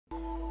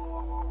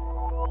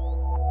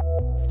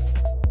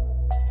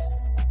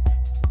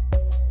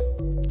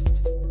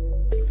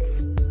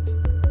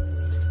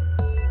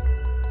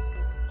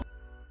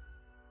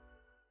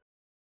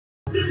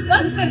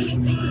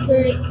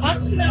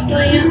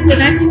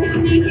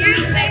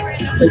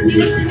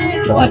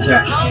Watch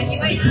out.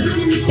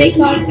 Take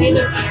on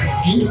Baylor.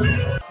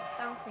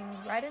 Bouncing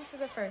right into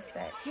the first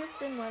set,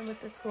 Houston won with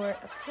the score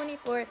of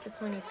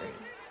 24-23.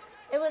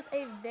 It was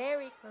a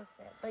very close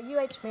set, but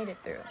UH made it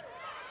through.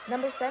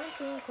 Number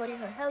 17, Cody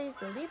Herhelis,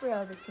 the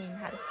libero of the team,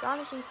 had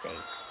astonishing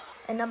saves.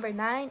 And number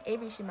 9,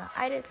 Avery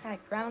Shimaitis had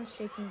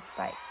ground-shaking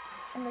spikes.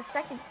 In the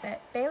second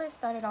set, Baylor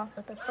started off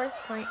with the first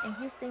point and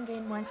Houston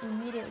gained one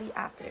immediately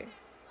after.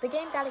 The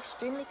game got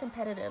extremely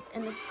competitive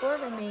and the score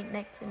remained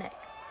neck to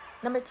neck.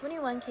 Number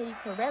 21, Katie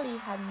Corelli,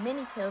 had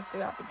many kills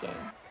throughout the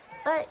game,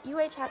 but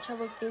UH had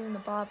troubles getting the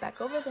ball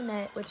back over the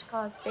net, which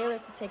caused Baylor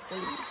to take the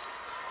lead.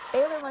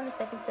 Baylor won the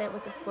second set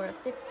with a score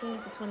of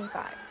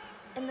 16-25.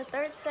 In the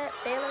third set,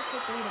 Baylor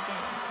took lead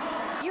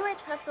again.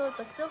 UH hustled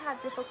but still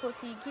had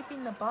difficulty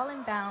keeping the ball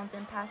in bounds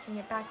and passing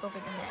it back over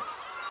the net.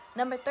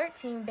 Number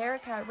 13,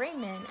 Barakat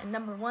Raymond, and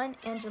number 1,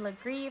 Angela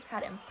Grieve,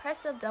 had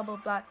impressive double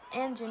blocks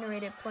and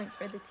generated points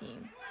for the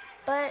team.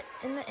 But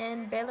in the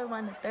end, Baylor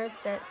won the third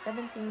set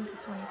 17-25.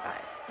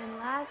 And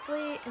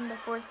lastly, in the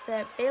fourth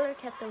set, Baylor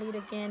kept the lead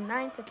again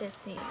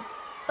 9-15.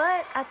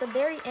 But at the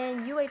very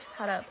end, UH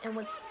caught up and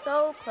was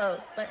so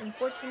close, but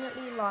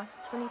unfortunately lost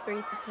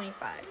 23-25.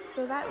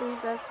 So that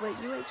leaves us with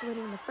UH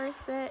winning the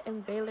first set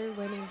and Baylor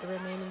winning the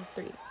remaining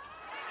 3.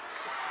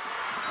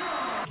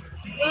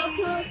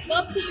 Well,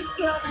 both teams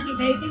put on an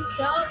amazing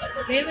show, but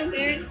the Baylor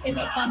Bears came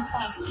up on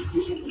top.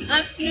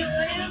 I'm Chenille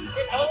and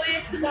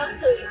always about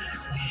food.